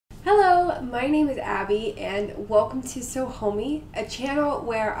Hello, my name is Abby and welcome to So Homey, a channel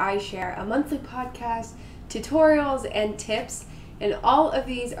where I share a monthly podcast, tutorials, and tips, and all of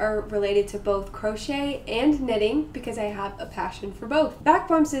these are related to both crochet and knitting because I have a passion for both. Back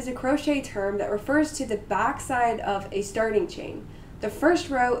bumps is a crochet term that refers to the back side of a starting chain. The first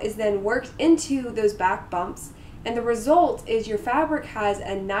row is then worked into those back bumps, and the result is your fabric has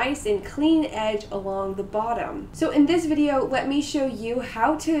a nice and clean edge along the bottom. So in this video, let me show you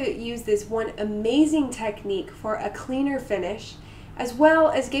how to use this one amazing technique for a cleaner finish, as well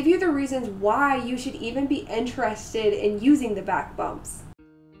as give you the reasons why you should even be interested in using the back bumps.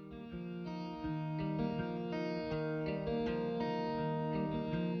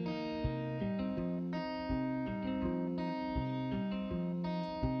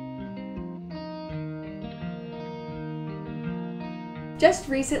 Just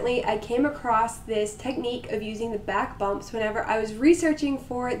recently, I came across this technique of using the back bumps whenever I was researching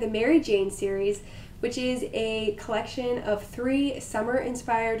for the Mary Jane series, which is a collection of 3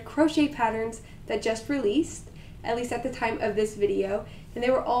 summer-inspired crochet patterns that just released, at least at the time of this video, and they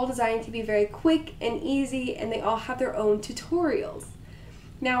were all designed to be very quick and easy, and they all have their own tutorials.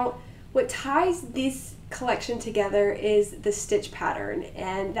 Now, what ties this collection together is the stitch pattern,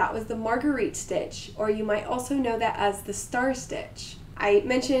 and that was the Marguerite stitch, or you might also know that as the star stitch. I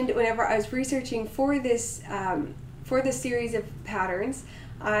mentioned whenever I was researching for this series of patterns,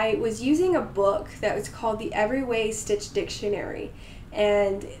 I was using a book that was called the Every Way Stitch Dictionary,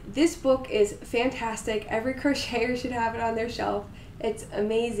 and this book is fantastic. Every crocheter should have it on their shelf. It's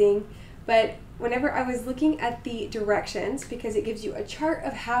amazing. But whenever I was looking at the directions, because it gives you a chart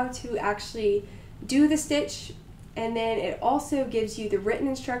of how to actually do the stitch, and then it also gives you the written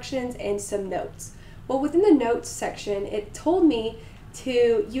instructions and some notes. Well, within the notes section, it told me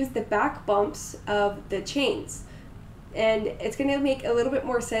to use the back bumps of the chains. And it's going to make a little bit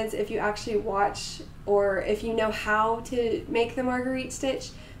more sense if you actually watch or if you know how to make the Marguerite stitch,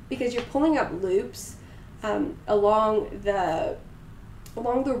 because you're pulling up loops along the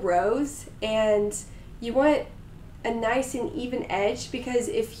rows, and you want a nice and even edge, because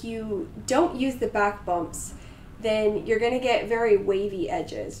if you don't use the back bumps, then you're going to get very wavy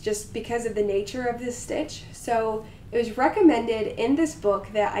edges just because of the nature of this stitch. So it was recommended in this book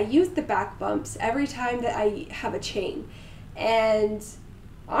that I use the back bumps every time that I have a chain. And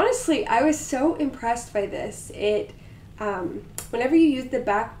honestly, I was so impressed by this. Whenever you use the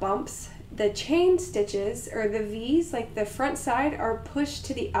back bumps, the chain stitches, or the V's, like the front side, are pushed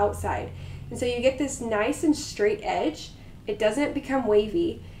to the outside. And so you get this nice and straight edge. It doesn't become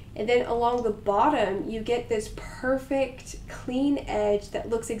wavy. And then along the bottom, you get this perfect clean edge that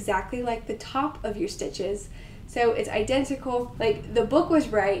looks exactly like the top of your stitches. So it's identical. Like, the book was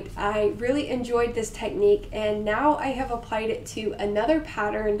right. I really enjoyed this technique, and now I have applied it to another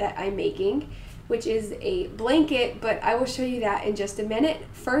pattern that I'm making, which is a blanket, but I will show you that in just a minute.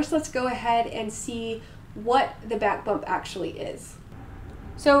 First, let's go ahead and see what the back bump actually is.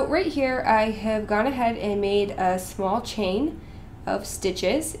 So right here, I have gone ahead and made a small chain of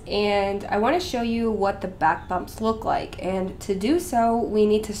stitches, and I want to show you what the back bumps look like. And to do so, we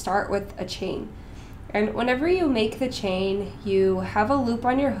need to start with a chain. And whenever you make the chain, you have a loop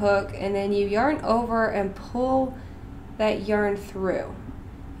on your hook, and then you yarn over and pull that yarn through.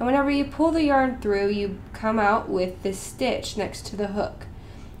 And whenever you pull the yarn through, you come out with this stitch next to the hook.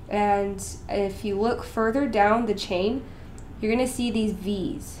 And if you look further down the chain, you're going to see these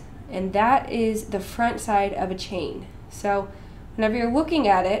V's, and that is the front side of a chain. So whenever you're looking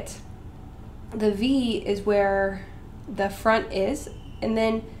at it, the V is where the front is, and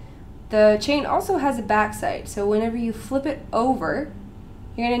then the chain also has a back side. So whenever you flip it over,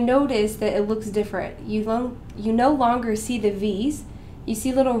 you're going to notice that it looks different. You no longer see the V's, you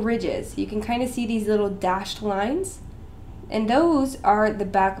see little ridges. You can kind of see these little dashed lines, and those are the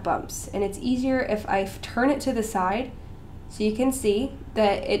back bumps. And it's easier if I turn it to the side so you can see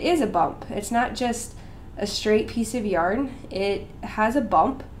that it is a bump. It's not just a straight piece of yarn, it has a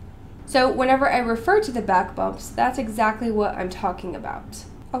bump. So whenever I refer to the back bumps, that's exactly what I'm talking about.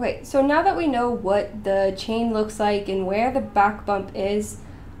 Okay, so now that we know what the chain looks like and where the back bump is,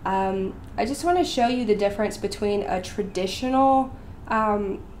 I just want to show you the difference between a traditional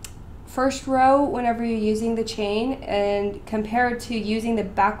first row whenever you're using the chain and compared to using the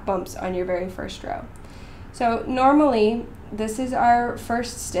back bumps on your very first row. So normally this is our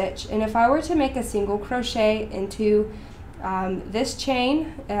first stitch, and if I were to make a single crochet into this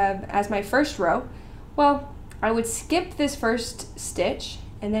chain as my first row, well, I would skip this first stitch,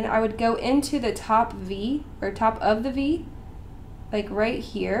 and then I would go into the top V, or top of the V, like right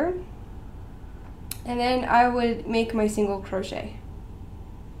here, and then I would make my single crochet.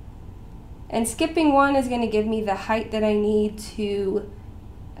 And skipping one is going to give me the height that I need to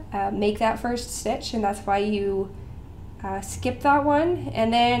make that first stitch, and that's why you skip that one.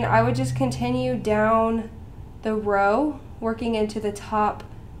 And then I would just continue down the row, working into the top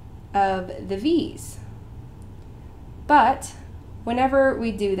of the V's. But whenever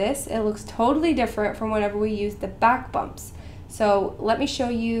we do this, it looks totally different from whenever we use the back bumps. So let me show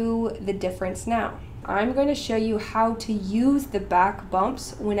you the difference now. I'm going to show you how to use the back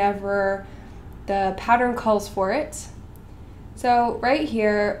bumps whenever the pattern calls for it. So right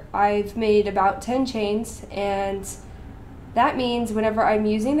here, I've made about 10 chains, and that means whenever I'm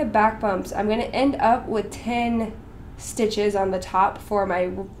using the back bumps, I'm going to end up with 10 stitches on the top for my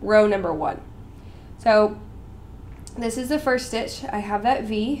row number 1. So this is the first stitch. I have that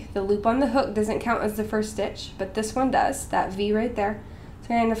V. The loop on the hook doesn't count as the first stitch, but this one does, that V right there.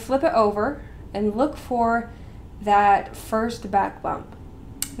 So I'm going to flip it over and look for that first back bump.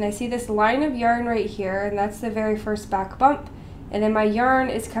 And I see this line of yarn right here, and that's the very first back bump. And then my yarn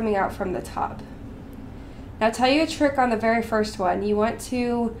is coming out from the top. Now I'll tell you a trick on the very first one. You want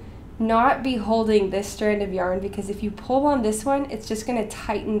to not be holding this strand of yarn, because if you pull on this one, it's just going to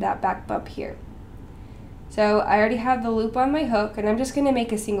tighten that back bump here. So I already have the loop on my hook, and I'm just going to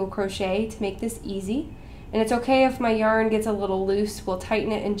make a single crochet to make this easy. And it's okay if my yarn gets a little loose, we'll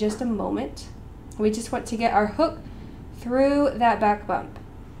tighten it in just a moment. We just want to get our hook through that back bump.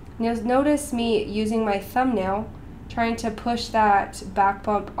 And you'll notice me using my thumbnail trying to push that back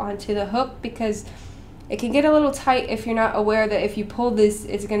bump onto the hook, because it can get a little tight if you're not aware that if you pull this,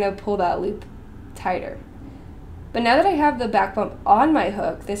 it's going to pull that loop tighter. But now that I have the back bump on my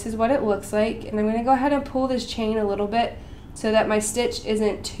hook, this is what it looks like, and I'm going to go ahead and pull this chain a little bit so that my stitch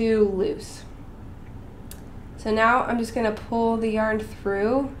isn't too loose. So now I'm just going to pull the yarn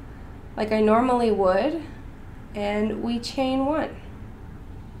through like I normally would, and we chain 1,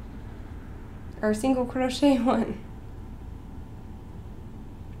 or single crochet 1.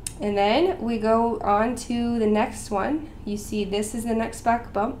 And then we go on to the next one. You see this is the next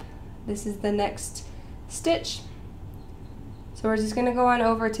back bump, this is the next stitch. So we're just going to go on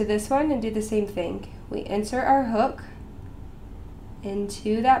over to this one and do the same thing. We insert our hook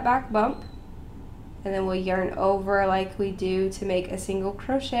into that back bump, and then we'll yarn over like we do to make a single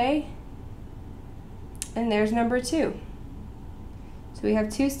crochet. And there's number 2. So we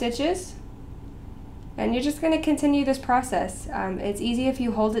have 2 stitches, and you're just going to continue this process. It's easy if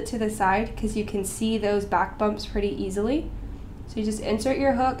you hold it to the side, because you can see those back bumps pretty easily. So you just insert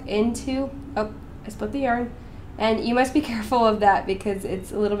your hook into, oh, I split the yarn. And you must be careful of that, because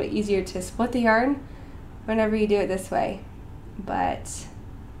it's a little bit easier to split the yarn whenever you do it this way. But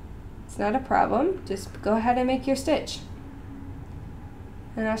it's not a problem. Just go ahead and make your stitch.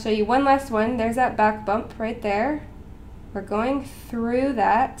 And I'll show you one last one. There's that back bump right there. We're going through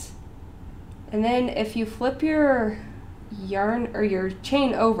that. And then if you flip your yarn or your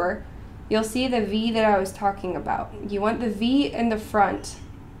chain over, you'll see the V that I was talking about. You want the V in the front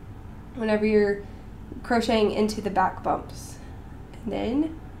whenever you're crocheting into the back bumps, and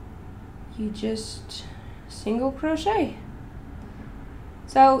then you just single crochet.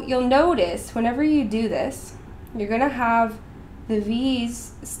 So you'll notice whenever you do this, you're gonna have the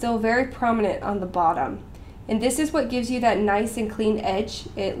V's still very prominent on the bottom, and this is what gives you that nice and clean edge.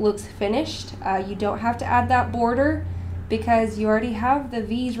 It looks finished. You don't have to add that border, because you already have the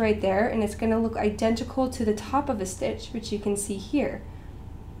V's right there, and it's gonna look identical to the top of a stitch, which you can see here.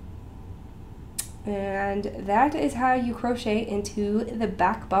 And that is how you crochet into the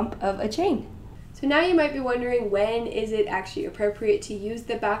back bump of a chain. So now you might be wondering, when is it actually appropriate to use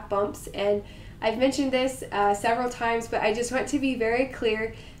the back bumps? And I've mentioned this several times, but I just want to be very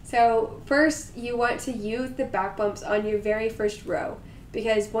clear. So first, you want to use the back bumps on your very first row,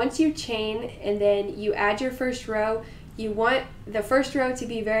 because once you chain and then you add your first row, you want the first row to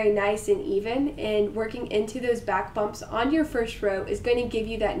be very nice and even, and working into those back bumps on your first row is going to give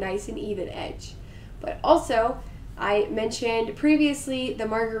you that nice and even edge. But also, I mentioned previously the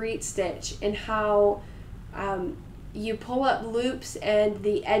marguerite stitch and how you pull up loops and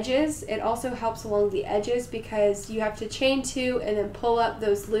the edges. It also helps along the edges, because you have to chain 2 and then pull up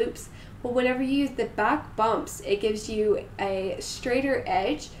those loops. Well, whenever you use the back bumps, it gives you a straighter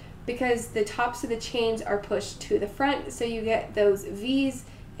edge, because the tops of the chains are pushed to the front, so you get those V's,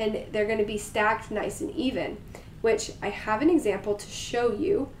 and they're going to be stacked nice and even, which I have an example to show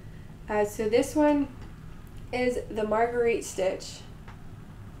you. So this one is the marguerite stitch.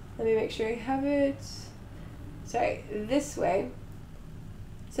 Let me make sure I have it. Sorry, this way.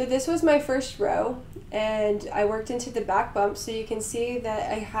 So this was my first row, and I worked into the back bump, so you can see that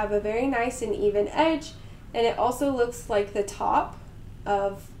I have a very nice and even edge, and it also looks like the top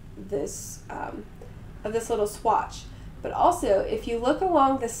of this little swatch. But also, if you look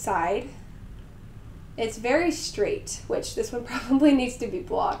along the side, it's very straight, which this one probably needs to be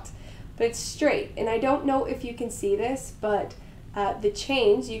blocked, but it's straight. And I don't know if you can see this, but the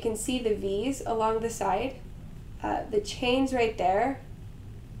chains, you can see the V's along the side. The chains right there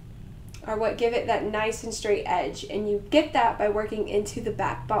are what give it that nice and straight edge, and you get that by working into the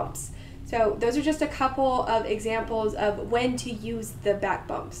back bumps. So those are just a couple of examples of when to use the back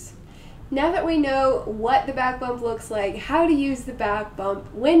bumps. Now that we know what the back bump looks like, how to use the back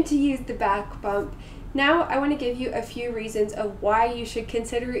bump, when to use the back bump, now I want to give you a few reasons of why you should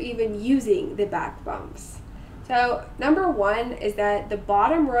consider even using the back bumps. So number one is that the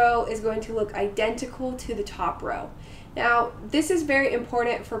bottom row is going to look identical to the top row. Now this is very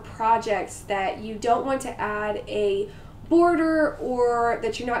important for projects that you don't want to add a border or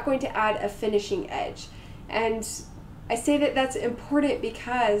that you're not going to add a finishing edge. And I say that that's important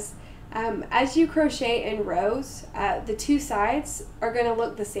because as you crochet in rows, the two sides are going to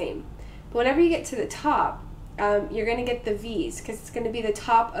look the same. But whenever you get to the top, you're going to get the V's because it's going to be the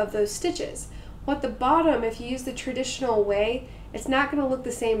top of those stitches. Well, at the bottom, if you use the traditional way, it's not going to look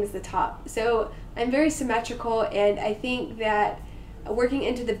the same as the top. So I'm very symmetrical, and I think that working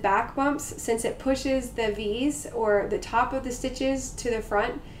into the back bumps, since it pushes the V's or the top of the stitches to the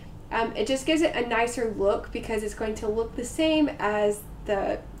front, it just gives it a nicer look because it's going to look the same as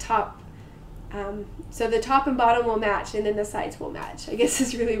the top. So the top and bottom will match, and then the sides will match, I guess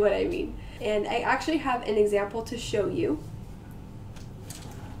is really what I mean. And I actually have an example to show you.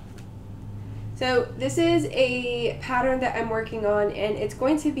 So this is a pattern that I'm working on, and it's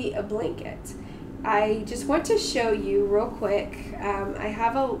going to be a blanket. I just want to show you real quick. I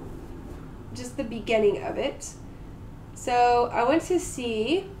have just the beginning of it. So I want to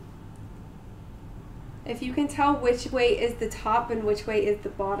see if you can tell which way is the top and which way is the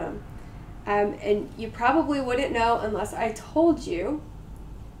bottom. And you probably wouldn't know unless I told you.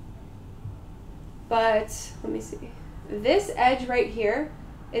 But let me see. This edge right here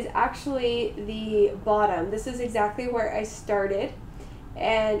is actually the bottom. This is exactly where I started,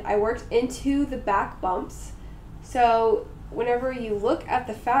 and I worked into the back bumps. So whenever you look at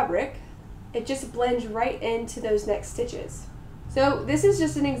the fabric, it just blends right into those next stitches. So this is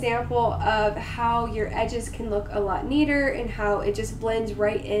just an example of how your edges can look a lot neater and how it just blends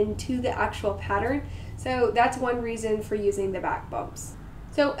right into the actual pattern. So that's one reason for using the back bumps.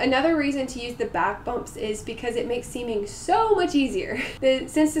 So another reason to use the back bumps is because it makes seaming so much easier.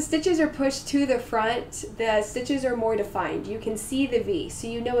 Since the stitches are pushed to the front, the stitches are more defined. You can see the V, so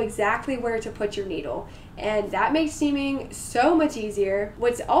you know exactly where to put your needle. And that makes seaming so much easier.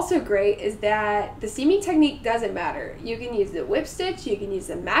 What's also great is that the seaming technique doesn't matter. You can use the whip stitch, you can use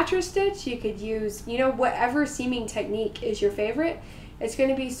the mattress stitch, you could use, whatever seaming technique is your favorite. It's going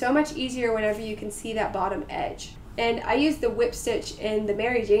to be so much easier whenever you can see that bottom edge. And I used the whip stitch in the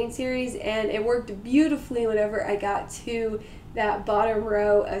Mary Jane series, and it worked beautifully whenever I got to that bottom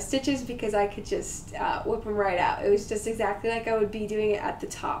row of stitches because I could just whip them right out. It was just exactly like I would be doing it at the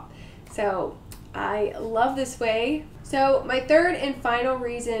top. So I love this way. So my third and final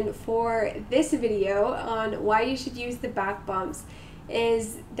reason for this video on why you should use the back bumps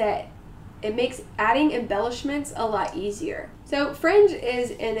is that it makes adding embellishments a lot easier. So fringe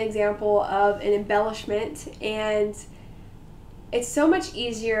is an example of an embellishment, and it's so much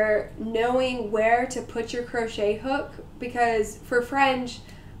easier knowing where to put your crochet hook, because for fringe,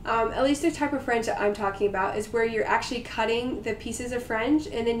 at least the type of fringe that I'm talking about is where you're actually cutting the pieces of fringe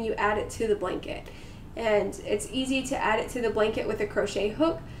and then you add it to the blanket. And it's easy to add it to the blanket with a crochet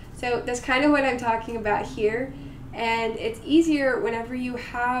hook. So that's kind of what I'm talking about here. And it's easier whenever you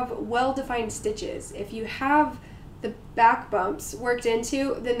have well-defined stitches. If you have the back bumps worked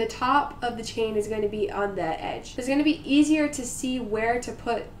into, then the top of the chain is going to be on the edge. It's going to be easier to see where to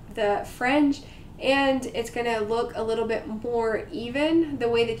put the fringe, and it's going to look a little bit more even the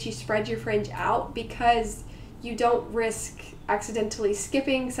way that you spread your fringe out, because you don't risk accidentally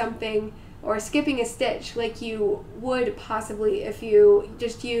skipping something or skipping a stitch like you would possibly if you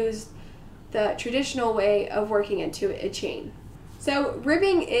just used the traditional way of working into a chain. So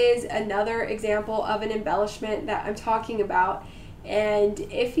ribbing is another example of an embellishment that I'm talking about, and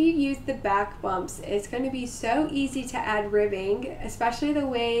if you use the back bumps, it's going to be so easy to add ribbing, especially the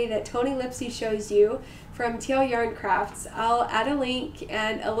way that Tony Lipsy shows you from TL Yarn Crafts. I'll add a link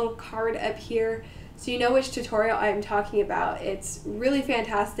and a little card up here so you know which tutorial I'm talking about. It's really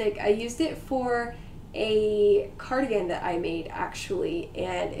fantastic. I used it for a cardigan that I made actually,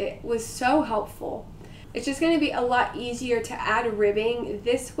 and it was so helpful. It's just going to be a lot easier to add ribbing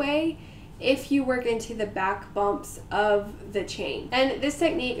this way, if you work into the back bumps of the chain. And this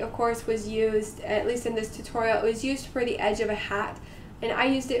technique, of course, was used, at least in this tutorial, it was used for the edge of a hat, and I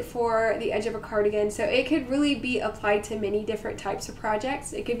used it for the edge of a cardigan, so it could really be applied to many different types of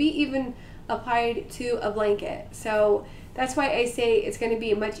projects. It could be even applied to a blanket. So that's why I say it's going to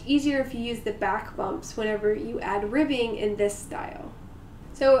be much easier if you use the back bumps whenever you add ribbing in this style.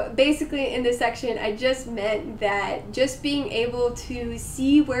 So basically in this section, I just meant that just being able to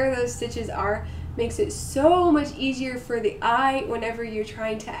see where those stitches are makes it so much easier for the eye whenever you're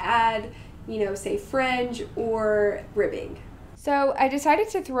trying to add, you know, say fringe or ribbing. So I decided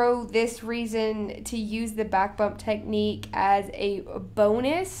to throw this reason to use the back bump technique as a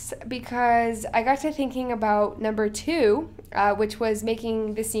bonus because I got to thinking about number 2, which was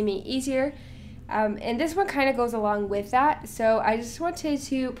making the seaming easier. And this one kind of goes along with that, so I just wanted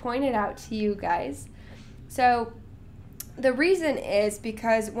to point it out to you guys. So the reason is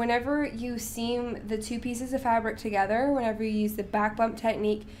because whenever you seam the 2 pieces of fabric together, whenever you use the back bump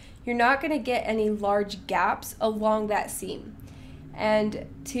technique, you're not going to get any large gaps along that seam. And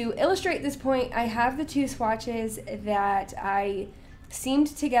to illustrate this point, I have the 2 swatches that I seamed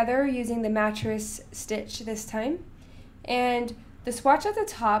together using the mattress stitch this time. And the swatch at the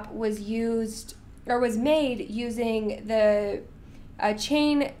top was made using the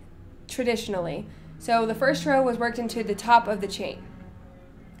chain traditionally. So the first row was worked into the top of the chain.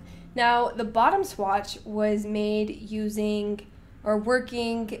 Now the bottom swatch was made using or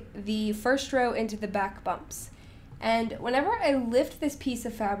working the first row into the back bumps. And whenever I lift this piece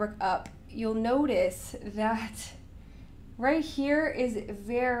of fabric up, you'll notice that right here is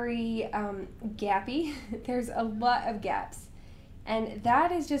very gappy. There's a lot of gaps. And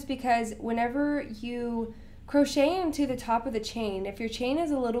that is just because whenever you crochet into the top of the chain, if your chain is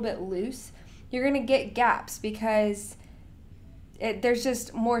a little bit loose, you're going to get gaps because there's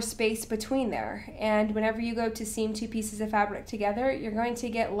just more space between there. And whenever you go to seam 2 pieces of fabric together, you're going to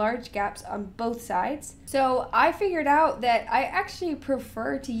get large gaps on both sides. So I figured out that I actually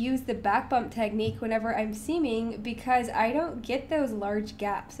prefer to use the back bump technique whenever I'm seaming because I don't get those large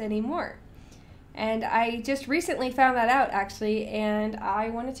gaps anymore. And I just recently found that out actually, and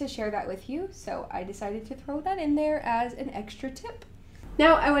I wanted to share that with you, so I decided to throw that in there as an extra tip.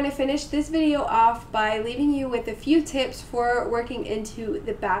 Now I want to finish this video off by leaving you with a few tips for working into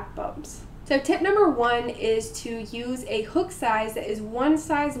the back bumps. So tip number 1 is to use a hook size that is 1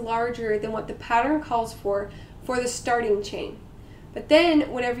 size larger than what the pattern calls for the starting chain. But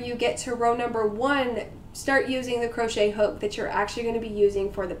then whenever you get to row number 1, start using the crochet hook that you're actually going to be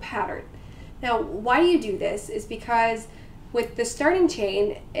using for the pattern. Now why you do this is because with the starting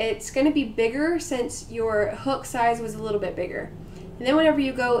chain, it's going to be bigger since your hook size was a little bit bigger. And then whenever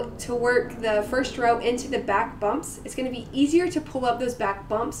you go to work the first row into the back bumps, it's going to be easier to pull up those back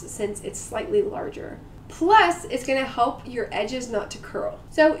bumps since it's slightly larger. Plus, it's going to help your edges not to curl.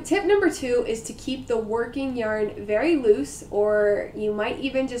 So tip number 2 is to keep the working yarn very loose, or you might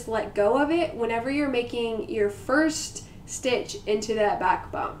even just let go of it whenever you're making your first stitch into that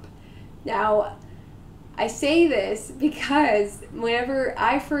back bump. Now, I say this because whenever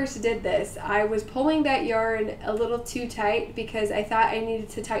I first did this, I was pulling that yarn a little too tight because I thought I needed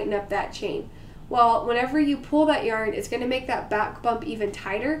to tighten up that chain. Well, whenever you pull that yarn, it's going to make that back bump even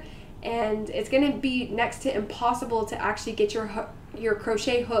tighter, and it's going to be next to impossible to actually get your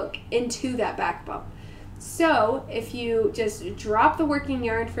crochet hook into that back bump. So if you just drop the working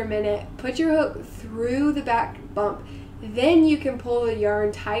yarn for a minute, put your hook through the back bump, then you can pull the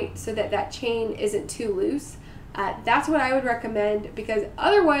yarn tight so that that chain isn't too loose. That's what I would recommend, because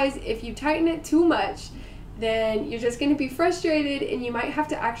otherwise if you tighten it too much, then you're just going to be frustrated and you might have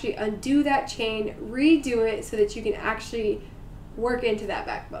to actually undo that chain, redo it so that you can actually work into that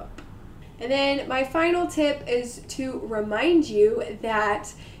back bump. And then my final tip is to remind you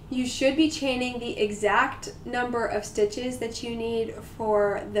that you should be chaining the exact number of stitches that you need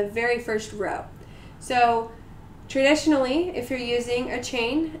for the very first row. So traditionally, if you're using a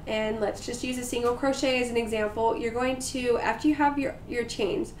chain, and let's just use a single crochet as an example, you're going to, after you have your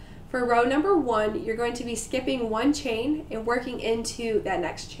chains, for row number 1, you're going to be skipping 1 chain and working into that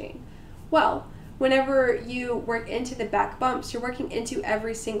next chain. Well, whenever you work into the back bumps, you're working into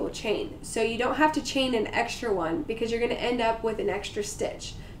every single chain. So you don't have to chain an extra one because you're going to end up with an extra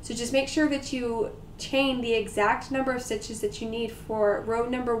stitch. So just make sure that you chain the exact number of stitches that you need for row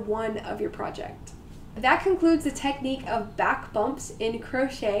number 1 of your project. That concludes the technique of back bumps in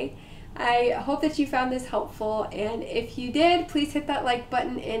crochet. I hope that you found this helpful, and if you did, please hit that like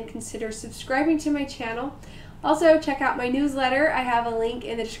button and consider subscribing to my channel. Also, check out my newsletter. I have a link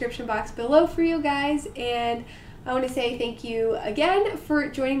in the description box below for you guys, and I want to say thank you again for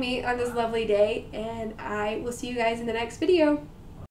joining me on this lovely day, and I will see you guys in the next video.